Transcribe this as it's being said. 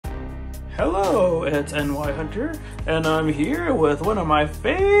Hello, it's NY Hunter, and I'm here with one of my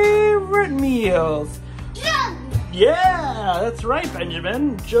favorite meals. Jung! Yeah, that's right,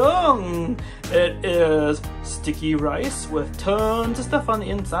 Benjamin. Jung! It is sticky rice with tons of stuff on the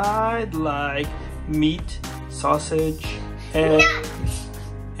inside, like meat, sausage,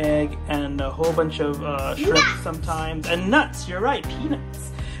 egg, and a whole bunch of shrimp nuts. sometimes, and nuts. You're right,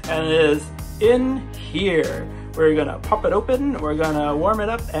 peanuts. And it is in here. We're gonna pop it open, we're gonna warm it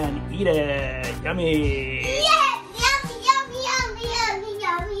up and eat it. Yummy! Yeah, yummy.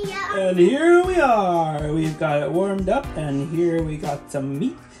 And here we are. We've got it warmed up, and here we got some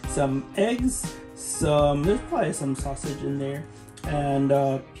meat, some eggs, there's probably some sausage in there, and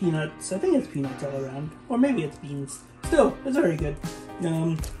peanuts. I think it's peanuts all around, or maybe it's beans. Still, it's very good.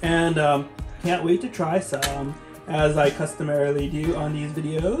 Can't wait to try some, as I customarily do on these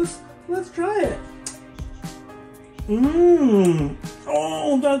videos. Let's try it.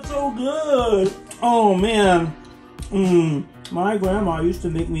 Oh, that's so good. Oh man. My grandma used to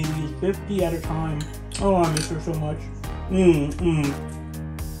make me these 50 at a time. Oh, I miss her so much.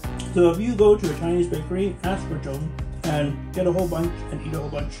 So if you go to a Chinese bakery, ask for Jung and get a whole bunch and eat a whole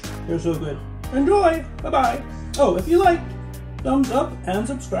bunch. They're so good. Enjoy. Bye bye. Oh, if you like, thumbs up and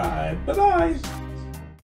subscribe. Bye bye.